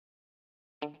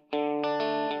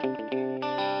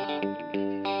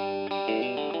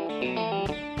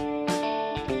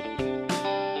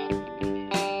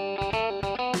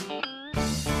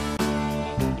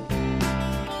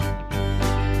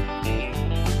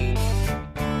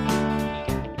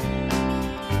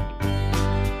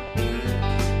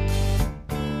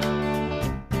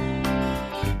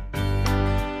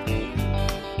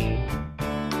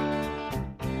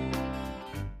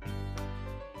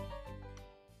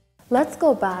Let's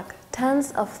go back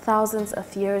tens of thousands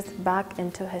of years back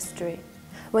into history,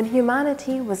 when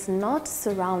humanity was not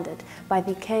surrounded by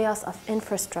the chaos of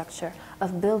infrastructure,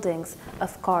 of buildings,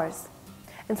 of cars.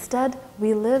 Instead,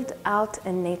 we lived out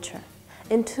in nature,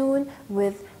 in tune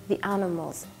with the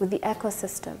animals, with the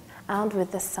ecosystem, and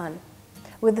with the sun,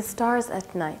 with the stars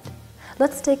at night.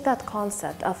 Let's take that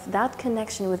concept of that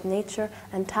connection with nature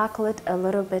and tackle it a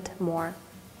little bit more.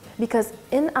 Because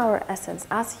in our essence,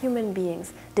 as human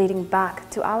beings, dating back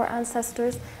to our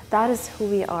ancestors, that is who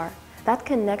we are. That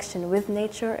connection with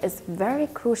nature is very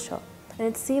crucial, and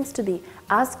it seems to be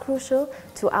as crucial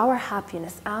to our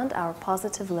happiness and our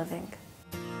positive living.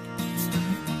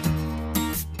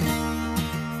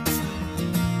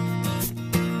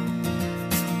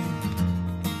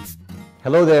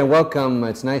 Hello there and welcome.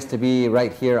 It's nice to be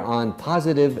right here on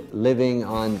Positive Living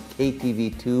on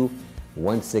KTV2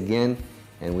 once again.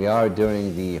 And we are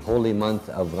during the holy month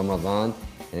of Ramadan,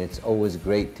 and it's always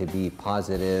great to be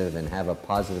positive and have a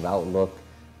positive outlook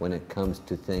when it comes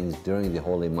to things during the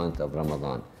holy month of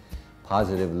Ramadan.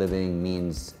 Positive living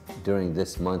means during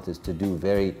this month is to do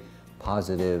very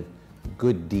positive,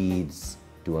 good deeds,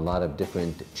 do a lot of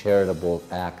different charitable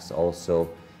acts also.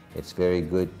 It's very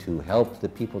good to help the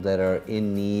people that are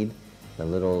in need, the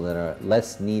little that are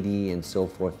less needy and so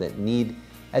forth that need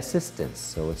assistance.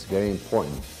 So it's very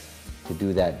important to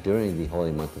do that during the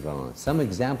holy month of Ramadan. Some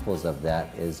examples of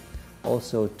that is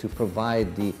also to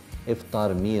provide the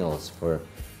iftar meals for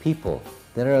people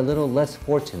that are a little less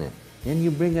fortunate. And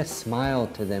you bring a smile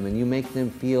to them and you make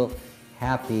them feel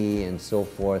happy and so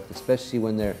forth, especially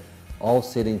when they're all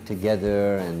sitting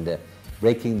together and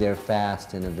breaking their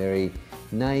fast in a very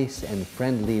nice and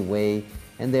friendly way,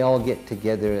 and they all get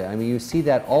together. I mean, you see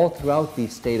that all throughout the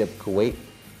state of Kuwait,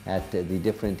 at the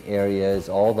different areas,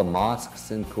 all the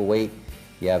mosques in Kuwait.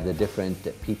 You have the different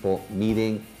people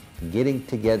meeting, getting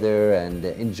together and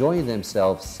enjoying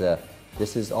themselves.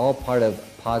 This is all part of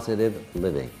positive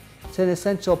living. It's an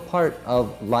essential part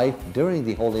of life during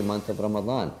the holy month of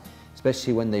Ramadan,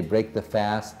 especially when they break the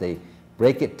fast. They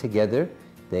break it together,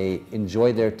 they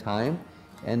enjoy their time,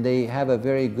 and they have a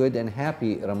very good and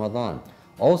happy Ramadan.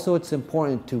 Also, it's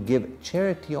important to give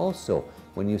charity also.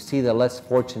 When you see the less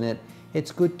fortunate,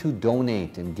 it's good to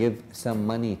donate and give some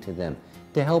money to them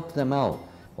to help them out.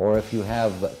 Or if you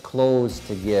have clothes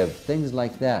to give, things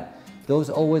like that. Those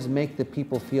always make the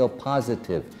people feel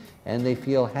positive and they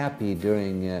feel happy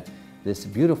during this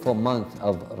beautiful month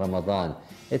of Ramadan.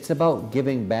 It's about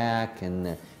giving back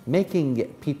and making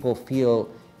people feel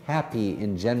happy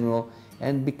in general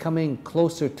and becoming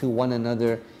closer to one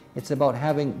another. It's about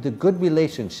having the good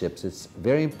relationships. It's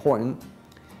very important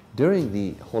during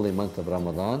the holy month of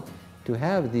Ramadan to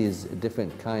have these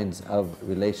different kinds of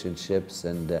relationships,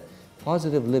 and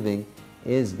positive living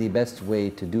is the best way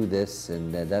to do this,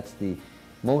 and that's the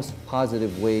most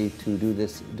positive way to do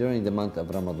this during the month of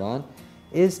Ramadan,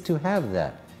 is to have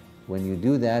that. When you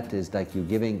do that, is like you're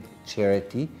giving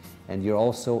charity and you're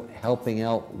also helping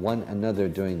out one another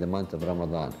during the month of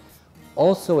Ramadan.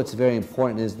 Also, it's very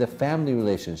important is the family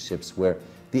relationships, where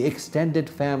the extended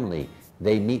family,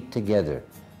 they meet together.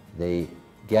 They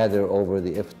gather over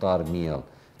the iftar meal.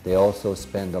 They also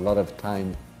spend a lot of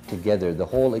time together, the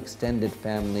whole extended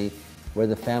family, where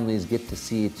the families get to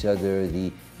see each other,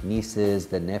 the nieces,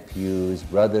 the nephews,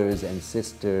 brothers and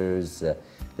sisters,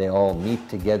 they all meet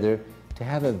together to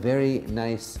have a very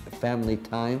nice family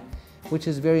time, which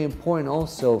is very important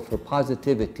also for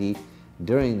positivity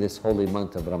during this holy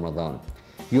month of Ramadan.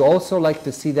 You also like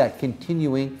to see that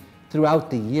continuing throughout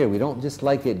the year. We don't just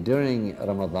like it during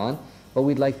Ramadan, but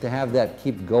we'd like to have that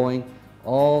keep going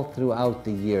all throughout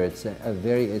the year. It's a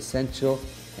very essential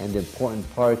and important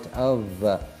part of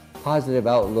positive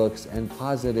outlooks and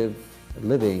positive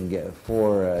living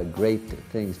for great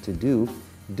things to do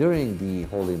during the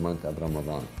holy month of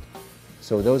Ramadan.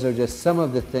 So those are just some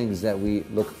of the things that we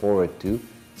look forward to.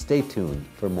 Stay tuned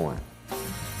for more.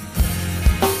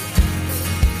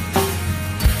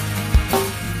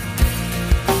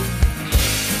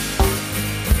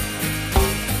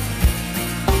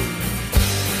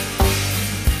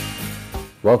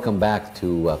 Welcome back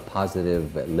to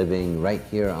Positive Living right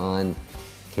here on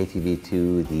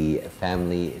KTV2, the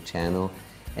family channel.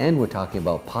 And we're talking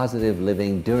about positive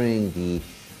living during the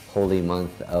holy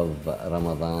month of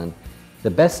Ramadan.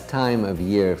 The best time of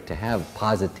year to have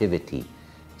positivity,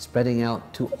 spreading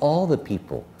out to all the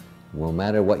people. No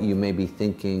matter what you may be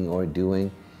thinking or doing,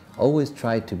 always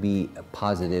try to be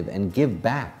positive and give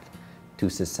back to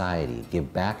society,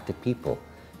 give back to people,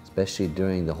 especially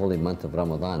during the holy month of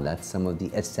Ramadan. That's some of the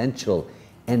essential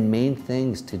and main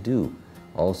things to do.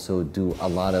 Also do a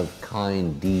lot of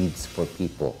kind deeds for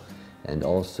people, and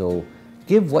also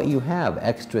give what you have,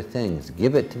 extra things.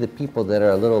 Give it to the people that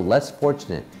are a little less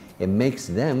fortunate. It makes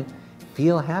them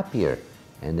feel happier,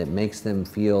 and it makes them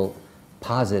feel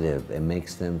positive. It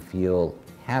makes them feel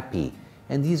happy.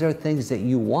 And these are things that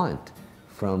you want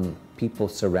from people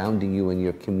surrounding you in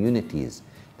your communities.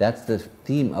 That's the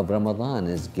theme of Ramadan,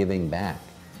 is giving back,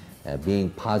 being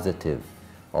positive.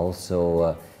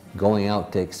 Also going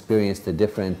out to experience the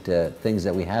different things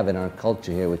that we have in our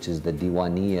culture here, which is the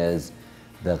diwaniyas,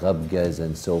 the ghabgas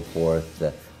and so forth.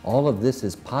 All of this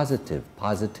is positive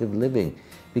living,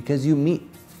 because you meet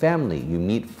family, you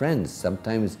meet friends.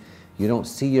 Sometimes you don't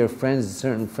see your friends,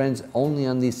 certain friends, only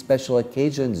on these special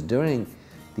occasions during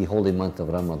the holy month of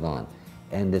Ramadan.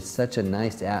 And it's such a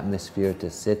nice atmosphere to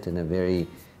sit in a very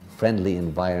friendly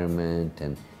environment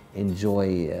and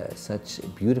enjoy such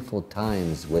beautiful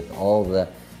times with all the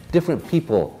different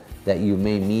people that you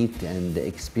may meet and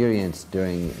experience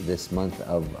during this month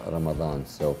of Ramadan.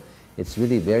 So it's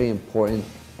really very important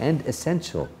and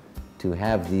essential to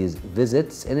have these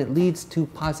visits, and it leads to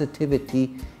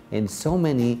positivity in so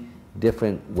many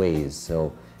different ways.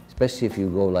 So especially if you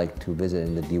go like to visit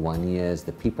in the diwaniyas,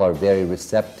 the people are very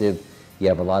receptive. You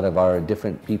have a lot of our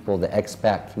different people, the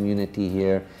expat community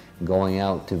here, going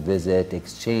out to visit,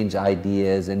 exchange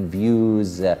ideas and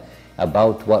views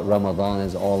about what Ramadan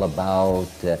is all about.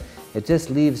 It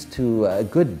just leads to a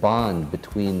good bond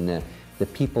between the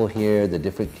people here, the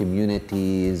different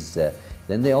communities.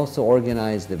 Then they also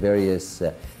organize the various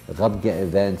ghabga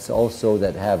events also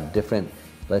that have different,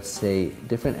 let's say,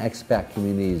 different expat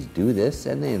communities do this,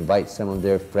 and they invite some of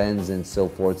their friends and so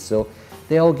forth. So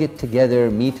they all get together,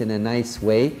 meet in a nice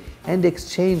way, and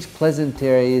exchange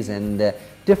pleasantries and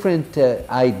different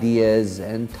ideas,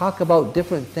 and talk about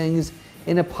different things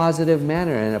in a positive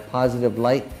manner, in a positive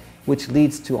light, which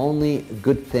leads to only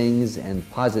good things and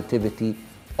positivity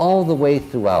all the way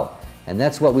throughout. And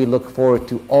that's what we look forward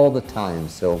to all the time.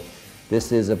 So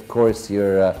this is, of course,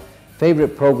 your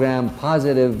favorite program,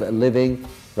 Positive Living,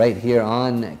 right here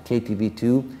on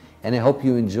KTV2. And I hope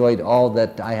you enjoyed all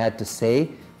that I had to say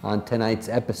on tonight's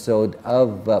episode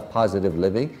of Positive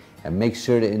Living. And make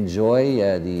sure to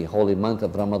enjoy the holy month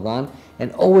of Ramadan.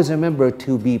 And always remember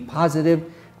to be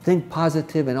positive, think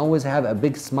positive, and always have a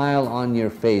big smile on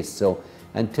your face. So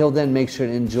until then, make sure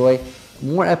to enjoy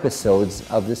more episodes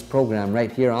of this program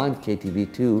right here on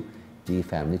KTV2, the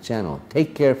family channel.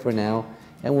 Take care for now,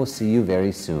 and we'll see you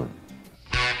very soon.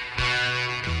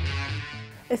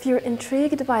 If you're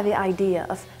intrigued by the idea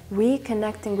of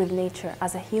reconnecting with nature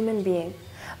as a human being,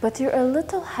 but you're a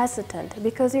little hesitant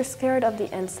because you're scared of the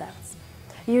insects,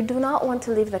 you do not want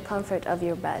to leave the comfort of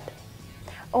your bed,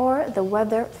 or the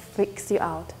weather freaks you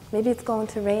out, maybe it's going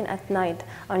to rain at night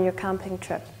on your camping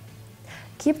trip,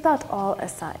 keep that all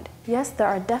aside. Yes, there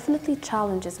are definitely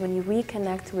challenges when you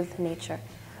reconnect with nature,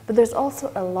 but there's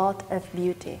also a lot of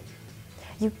beauty.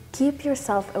 You keep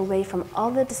yourself away from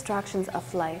all the distractions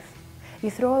of life.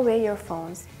 You throw away your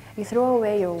phones, you throw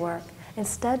away your work.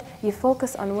 Instead, you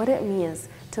focus on what it means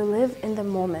to live in the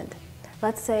moment.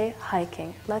 Let's say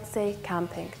hiking, let's say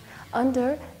camping,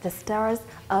 under the stars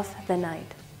of the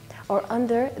night, or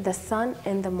under the sun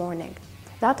in the morning.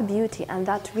 That beauty and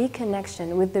that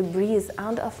reconnection with the breeze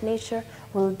and of nature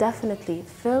will definitely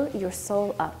fill your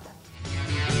soul up.